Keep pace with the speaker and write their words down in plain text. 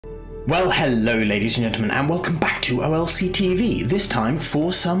Well, hello ladies and gentlemen, and welcome back to OLC TV, this time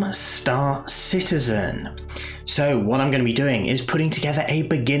for some Star Citizen. So what I'm going to be doing is putting together a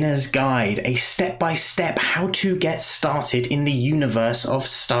beginner's guide, a step-by-step how to get started in the universe of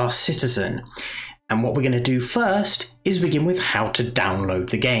Star Citizen. And what we're going to do first is begin with how to download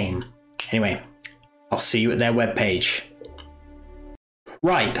the game. Anyway, I'll see you at their webpage.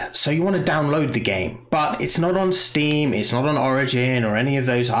 Right, so you want to download the game, but it's not on Steam, it's not on Origin or any of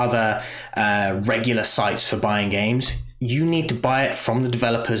those other regular sites for buying games. You need to buy it from the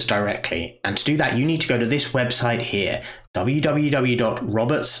developers directly. And to do that, you need to go to this website here,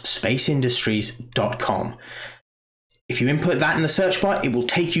 www.robertsspaceindustries.com. If you input that in the search bar, it will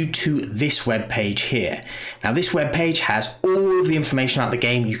take you to this web page here. Now, this web page has all of the information about the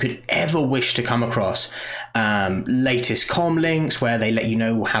game you could ever wish to come across. Latest comm links where they let you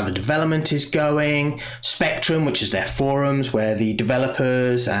know how the development is going, Spectrum, which is their forums where the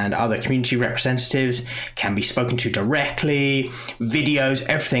developers and other community representatives can be spoken to directly, videos,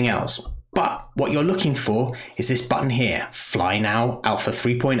 everything else. But what you're looking for is this button here, Fly Now, Alpha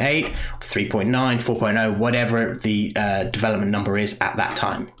 3.8, 3.9, 4.0, whatever the development number is at that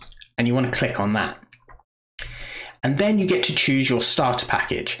time. And you want to click on that. And then you get to choose your starter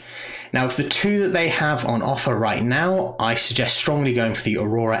package. Now, of the two that they have on offer right now, I suggest strongly going for the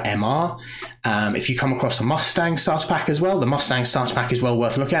Aurora MR. If you come across a Mustang starter pack as well, the Mustang starter pack is well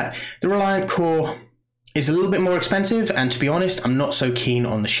worth a look at. The Reliant Core is a little bit more expensive, and to be honest, I'm not so keen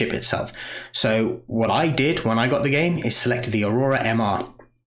on the ship itself. So what I did when I got the game is selected the Aurora MR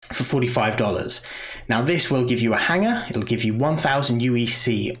for $45. Now this will give you a hangar, it'll give you 1000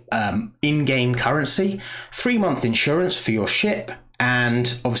 UEC in-game currency, 3-month insurance for your ship,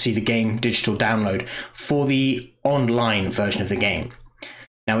 and obviously the game digital download for the online version of the game.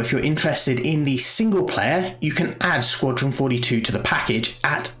 Now, if you're interested in the single player, you can add Squadron 42 to the package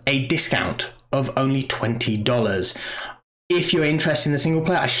at a discount of only $20. If you're interested in the single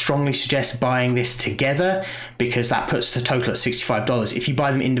player, I strongly suggest buying this together because that puts the total at $65. If you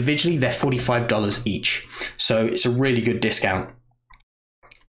buy them individually, they're $45 each. So it's a really good discount.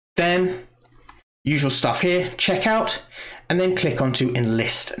 Then, usual stuff here, checkout, and then click onto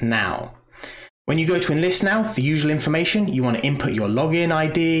Enlist Now. When you go to Enlist Now, the usual information, you want to input your login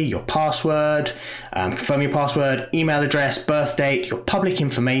ID, your password, confirm your password, email address, birth date, your public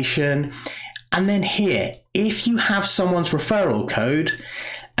information. And then here, if you have someone's referral code,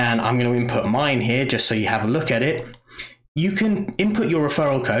 and I'm going to input mine here just so you have a look at it, you can input your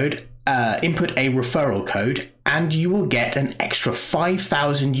referral code, input a referral code, and you will get an extra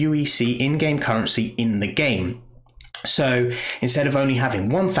 5,000 UEC in-game currency in the game. So instead of only having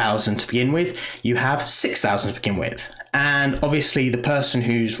 1,000 to begin with, you have 6,000 to begin with. And obviously the person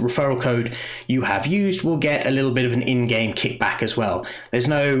whose referral code you have used will get a little bit of an in-game kickback as well. There's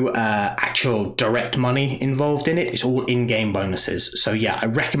no actual direct money involved in it. It's all in-game bonuses. So yeah, I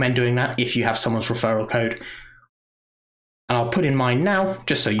recommend doing that if you have someone's referral code. And I'll put in mine now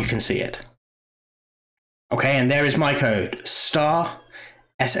just so you can see it. Okay, and there is my code, STAR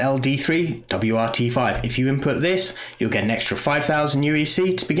SLD3 WRT5. If you input this, you'll get an extra 5,000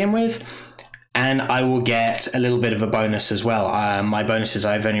 UEC to begin with, and I will get a little bit of a bonus as well. My bonus is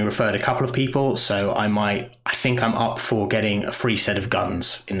I've only referred a couple of people, so I think I'm up for getting a free set of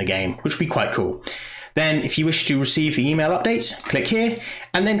guns in the game, which would be quite cool. Then if you wish to receive the email updates, click here,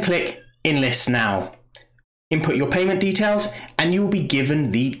 and then click Enlist Now. Input your payment details, and you will be given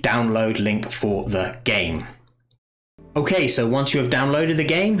the download link for the game. Okay, so once you have downloaded the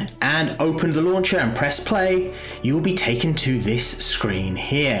game and opened the launcher and press play, you will be taken to this screen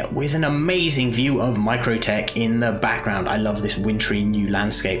here with an amazing view of Microtech in the background. I love this wintry new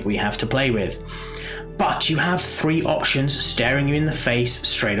landscape we have to play with. But you have 3 options staring you in the face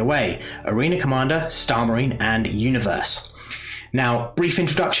straight away: Arena Commander, Star Marine, and Universe. Now, brief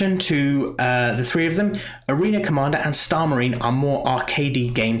introduction to the 3 of them. Arena Commander and Star Marine are more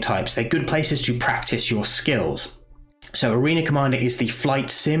arcadey game types. They're good places to practice your skills. So Arena Commander is the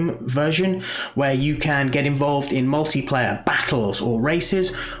flight sim version where you can get involved in multiplayer battles or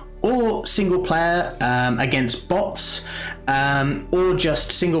races, or single player against bots, or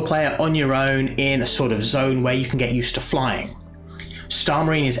just single player on your own in a sort of zone where you can get used to flying. Star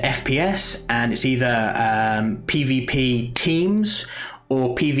Marine is FPS, and it's either PvP teams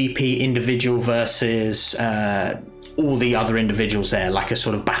or PvP individual versus all the other individuals there, like a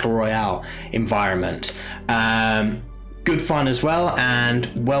sort of battle royale environment. Good fun as well, and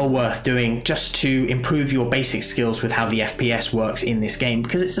well worth doing just to improve your basic skills with how the FPS works in this game,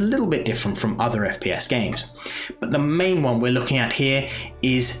 because it's a little bit different from other FPS games. But the main one we're looking at here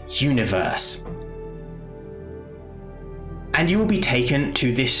is Universe. And you will be taken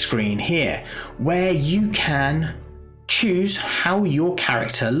to this screen here, where you can choose how your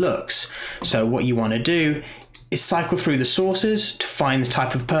character looks. So what you want to do is cycle through the sources to find the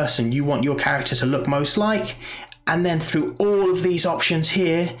type of person you want your character to look most like, and then through all of these options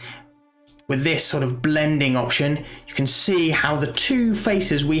here, with this sort of blending option, you can see how the two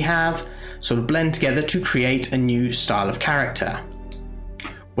faces we have sort of blend together to create a new style of character.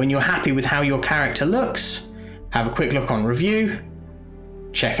 When you're happy with how your character looks, have a quick look on review,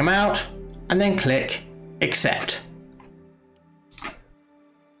 check them out, and then click accept.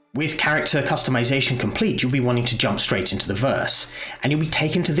 With character customization complete, you'll be wanting to jump straight into the verse, and you'll be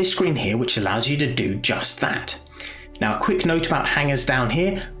taken to this screen here, which allows you to do just that. Now, a quick note about hangars down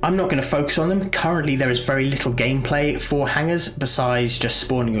here. I'm not going to focus on them. Currently, there is very little gameplay for hangars besides just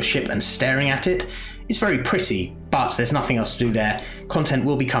spawning your ship and staring at it. It's very pretty, but there's nothing else to do there. Content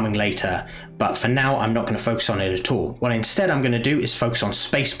will be coming later, but for now, I'm not going to focus on it at all. What instead I'm going to do is focus on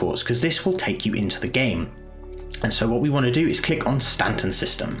spaceports, because this will take you into the game. And so what we want to do is click on Stanton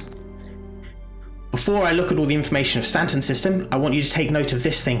System. Before I look at all the information of Stanton System, I want you to take note of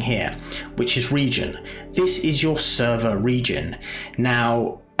this thing here, which is region. This is your server region.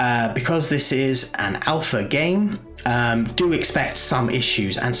 Now, because this is an alpha game, do expect some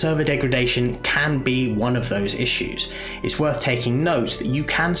issues, and server degradation can be one of those issues. It's worth taking note that you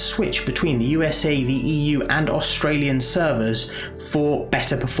can switch between the USA, the EU and Australian servers for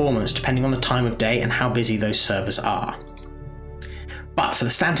better performance depending on the time of day and how busy those servers are. But for the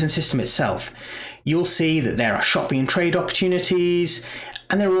Stanton System itself, you'll see that there are shopping and trade opportunities,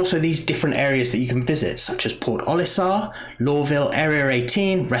 and there are also these different areas that you can visit, such as Port Olisar, Lawville, Area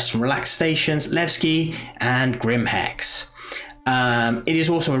 18, Rest and Relax Stations, Levski, and Grim Hex. It is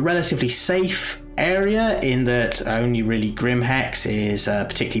also a relatively safe area in that only really Grim Hex is a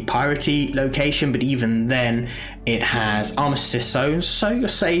particularly piratey location, but even then it has armistice zones, so you're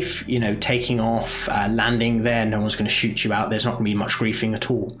safe, you know, taking off, landing there, no one's going to shoot you out, there's not going to be much griefing at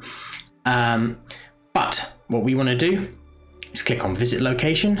all. But what we want to do is click on visit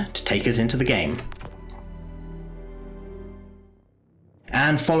location to take us into the game.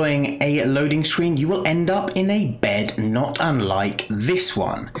 And following a loading screen, you will end up in a bed not unlike this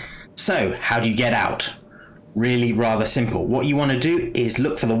one. So how do you get out? Really rather simple. What you want to do is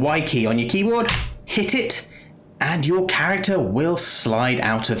look for the Y key on your keyboard, hit it, and your character will slide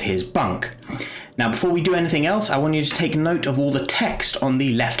out of his bunk. Now, before we do anything else, I want you to take note of all the text on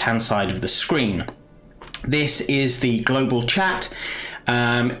the left-hand side of the screen. This is the global chat.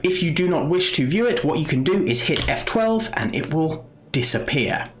 If you do not wish to view it, what you can do is hit F12 and it will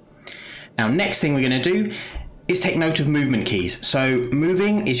disappear. Now, next thing we're going to do is take note of movement keys. So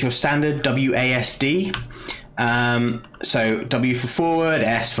moving is your standard WASD. So W for forward,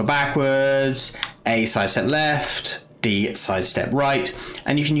 S for backwards, A sidestep left, D sidestep right,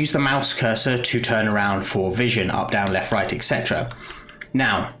 and you can use the mouse cursor to turn around for vision, up, down, left, right, etc.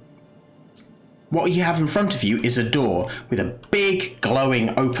 Now, what you have in front of you is a door with a big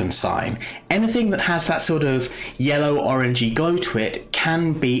glowing open sign. Anything that has that sort of yellow orangey glow to it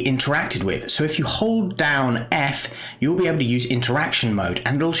can be interacted with. So if you hold down F, you'll be able to use interaction mode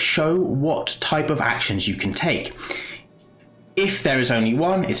and it'll show what type of actions you can take. If there is only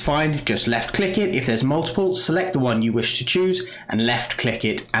one, it's fine, just left click it. If there's multiple, select the one you wish to choose and left click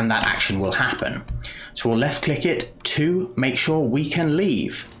it and that action will happen. So we'll left click it to make sure we can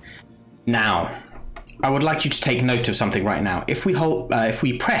leave. Now, I would like you to take note of something right now. If we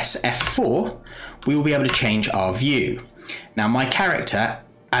press F4, we will be able to change our view. Now, my character,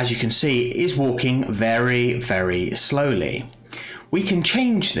 as you can see, is walking very, very slowly. We can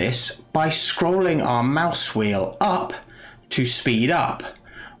change this by scrolling our mouse wheel up to speed up,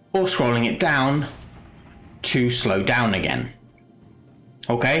 or scrolling it down to slow down again.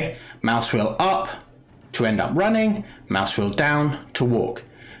 Okay, mouse wheel up to end up running, mouse wheel down to walk.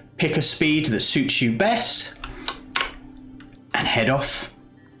 Pick a speed that suits you best and head off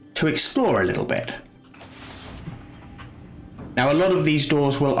to explore a little bit. Now, a lot of these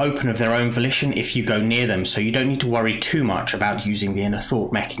doors will open of their own volition if you go near them, so you don't need to worry too much about using the inner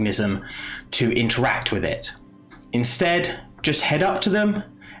thought mechanism to interact with it. Instead, just head up to them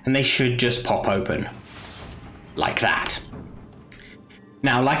and they should just pop open. Like that.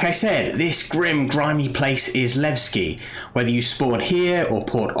 Now, like I said, this grim, grimy place is Levski. Whether you spawn here, or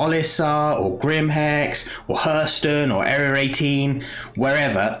Port Olisar, or Grimhex, or Hurston, or Area 18,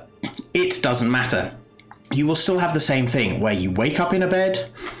 wherever, it doesn't matter. You will still have the same thing, where you wake up in a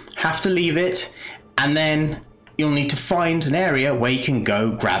bed, have to leave it, and then you'll need to find an area where you can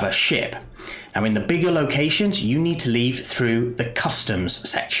go grab a ship. Now, in the bigger locations, you need to leave through the customs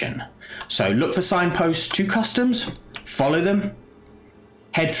section. So look for signposts to customs, Follow them,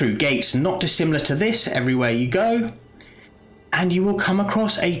 head through gates not dissimilar to this everywhere you go, and you will come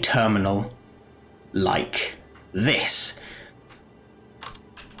across a terminal like this.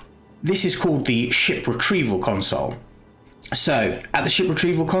 This is called the ship retrieval console. So at the ship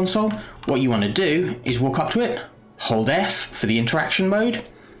retrieval console, what you want to do is walk up to it, hold F for the interaction mode,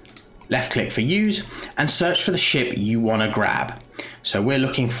 left click for use, and search for the ship you want to grab. So we're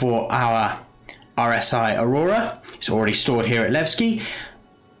looking for our RSI Aurora. It's already stored here at Levski.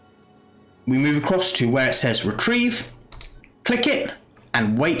 We move across to where it says retrieve, click it,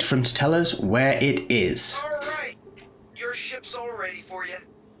 and wait for him to tell us where it is. All right, your ship's all ready for you.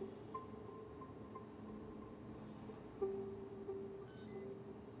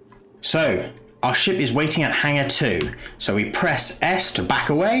 So our ship is waiting at hangar 2. So we press S to back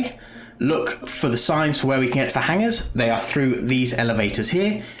away, look for the signs for where we can get to the hangars. They are through these elevators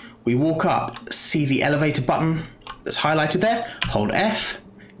here. We walk up, see the elevator button that's highlighted there, hold F,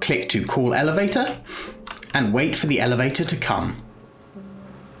 click to call elevator, and wait for the elevator to come.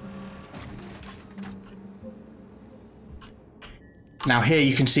 Now here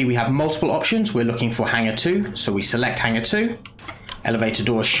you can see we have multiple options. We're looking for hangar 2, so we select hangar 2, elevator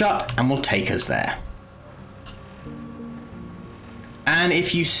doors shut, and will take us there. And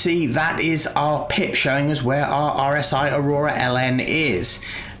if you see, that is our pip showing us where our RSI Aurora LN is.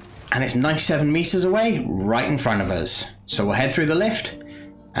 And it's 97 meters away, right in front of us. So we'll head through the lift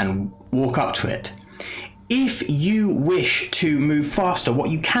and walk up to it. If you wish to move faster,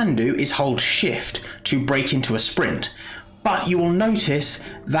 what you can do is hold shift to break into a sprint. But you will notice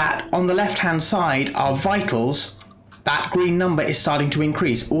that on the left-hand side, our vitals, that green number is starting to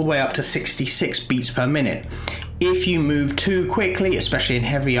increase all the way up to 66 beats per minute. If you move too quickly, especially in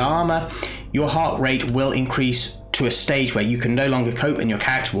heavy armor, your heart rate will increase to a stage where you can no longer cope and your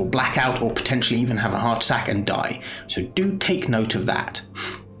character will black out or potentially even have a heart attack and die. So do take note of that.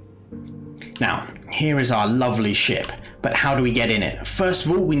 Now, here is our lovely ship, but how do we get in it? First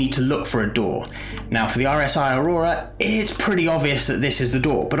of all, we need to look for a door. Now for the RSI Aurora, it's pretty obvious that this is the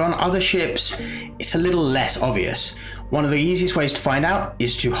door, but on other ships, it's a little less obvious. One of the easiest ways to find out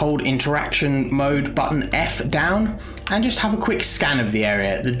is to hold interaction mode button F down and just have a quick scan of the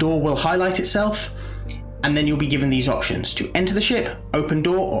area. The door will highlight itself, and then you'll be given these options to enter the ship, open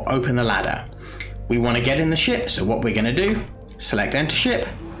door, or open the ladder. We want to get in the ship, so what we're going to do, select enter ship,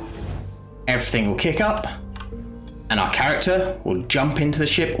 everything will kick up, and our character will jump into the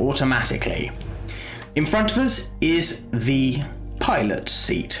ship automatically. In front of us is the pilot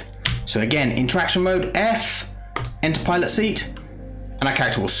seat. So again, interaction mode F, enter pilot seat, and our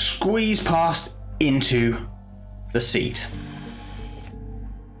character will squeeze past into the seat.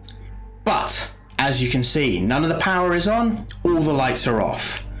 But as you can see, none of the power is on, all the lights are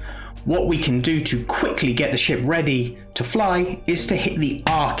off. What we can do to quickly get the ship ready to fly is to hit the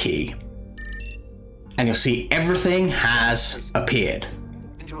R key. And you'll see everything has appeared.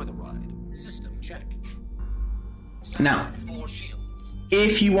 Enjoy the ride. System check. Now,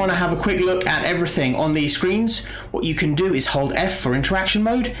 if you want to have a quick look at everything on these screens, what you can do is hold F for interaction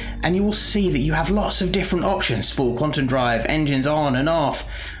mode, and you will see that you have lots of different options. Spool quantum drive, engines on and off,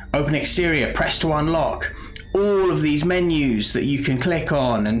 open exterior, press to unlock. All of these menus that you can click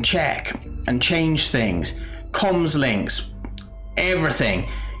on and check and change things. Comms links, everything.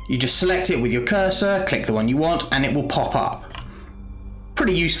 You just select it with your cursor, click the one you want, and it will pop up.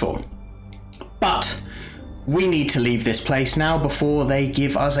 Pretty useful. But we need to leave this place now before they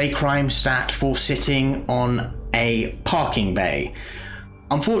give us a crime stat for sitting on a parking bay.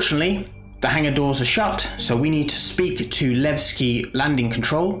 Unfortunately, the hangar doors are shut, so we need to speak to Levski Landing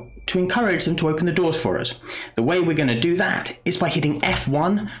Control to encourage them to open the doors for us. The way we're going to do that is by hitting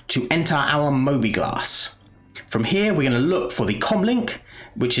F1 to enter our Mobiglass. From here, we're going to look for the comm link,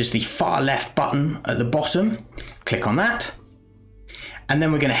 which is the far left button at the bottom. Click on that. And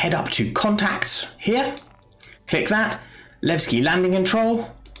then we're going to head up to contacts here. Click that. Levski Landing Control.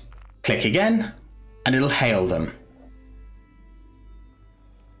 Click again, and it'll hail them.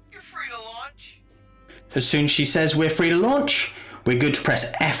 You're free to launch. As soon as she says we're free to launch, we're good to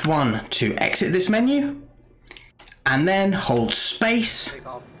press F1 to exit this menu, and then hold space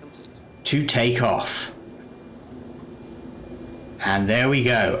to take off. And there we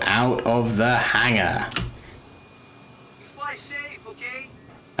go, out of the hangar. You fly safe, okay?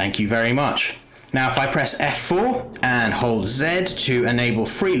 Thank you very much. Now if I press F4 and hold Z to enable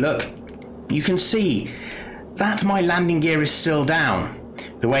free look, you can see that my landing gear is still down.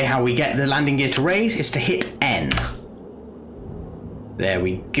 The way how we get the landing gear to raise is to hit N. There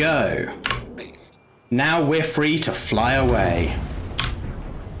we go. Now we're free to fly away.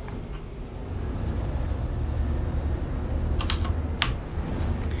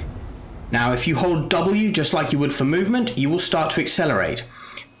 Now, if you hold W just like you would for movement, you will start to accelerate.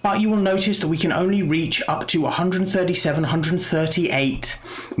 But you will notice that we can only reach up to 137, 138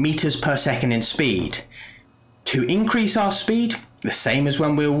 meters per second in speed. To increase our speed, the same as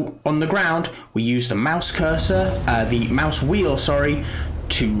when we're on the ground, we use the mouse wheel,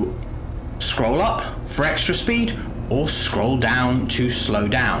 to scroll up for extra speed or scroll down to slow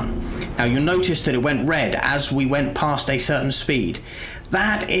down. Now you'll notice that it went red as we went past a certain speed.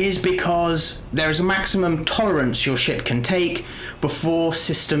 That is because there is a maximum tolerance your ship can take before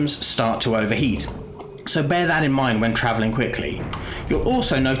systems start to overheat. So bear that in mind when traveling quickly. You'll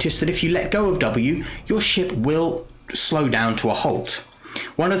also notice that if you let go of W, your ship will slow down to a halt.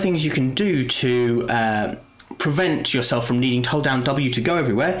 One of the things you can do to prevent yourself from needing to hold down W to go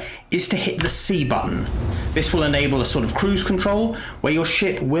everywhere is to hit the C button. This will enable a sort of cruise control where your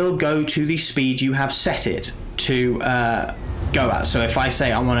ship will go to the speed you have set it to go at. So if I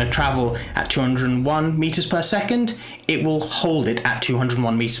say I want to travel at 201 meters per second, it will hold it at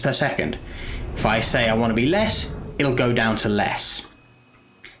 201 meters per second. If I say I want to be less, it'll go down to less.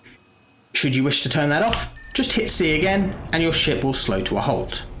 Should you wish to turn that off, just hit C again and your ship will slow to a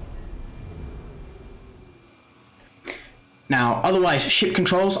halt. Now, otherwise, ship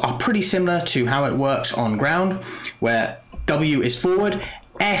controls are pretty similar to how it works on ground, where W is forward,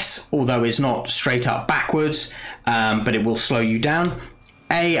 S, although is not straight up backwards, but it will slow you down.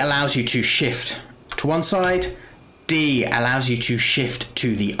 A allows you to shift to one side. D allows you to shift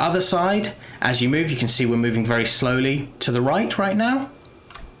to the other side. As you move, you can see we're moving very slowly to the right now.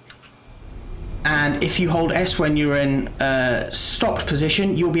 And if you hold S when you're in a stopped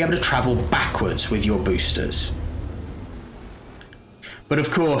position, you'll be able to travel backwards with your boosters. But of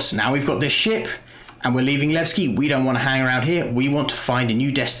course, now we've got this ship and we're leaving Levski, we don't want to hang around here. We want to find a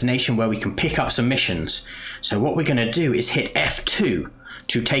new destination where we can pick up some missions. So what we're going to do is hit F2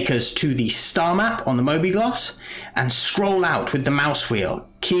 to take us to the star map on the Mobiglass and scroll out with the mouse wheel.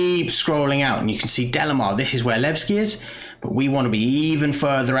 Keep scrolling out and you can see Delamar, this is where Levski is, but we want to be even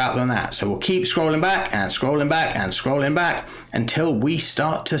further out than that. So we'll keep scrolling back and scrolling back and scrolling back until we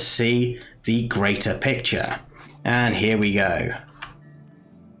start to see the greater picture. And here we go.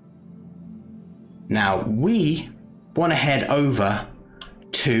 Now we want to head over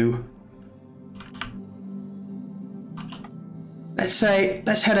to, let's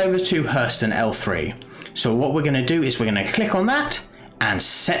head over to Hurston L3. So what we're going to do is we're going to click on that and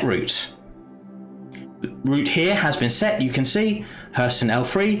set route. The route here has been set, you can see Hurston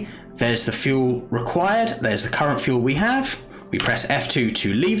L3. There's the fuel required, there's the current fuel we have. We press F2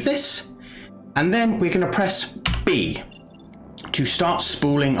 to leave this, and then we're going to press B to start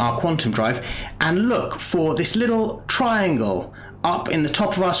spooling our quantum drive and look for this little triangle up in the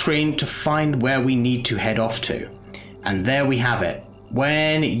top of our screen to find where we need to head off to. And there we have it.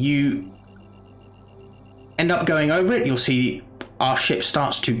 When you end up going over it, you'll see our ship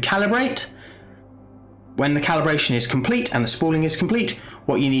starts to calibrate. When the calibration is complete and the spooling is complete,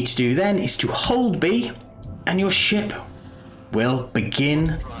 what you need to do then is to hold B and your ship will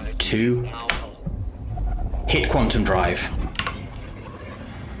begin to hit quantum drive.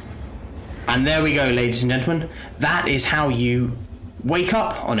 And there we go, ladies and gentlemen. That is how you wake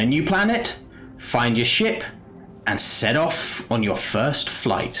up on a new planet, find your ship, and set off on your first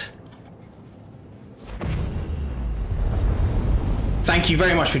flight. Thank you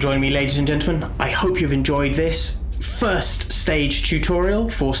very much for joining me, ladies and gentlemen. I hope you've enjoyed this first stage tutorial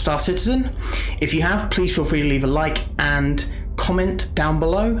for Star Citizen. If you have, please feel free to leave a like and comment down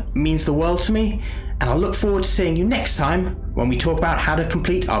below. It means the world to me. And I look forward to seeing you next time when we talk about how to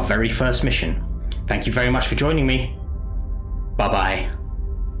complete our very first mission. Thank you very much for joining me. Bye-bye.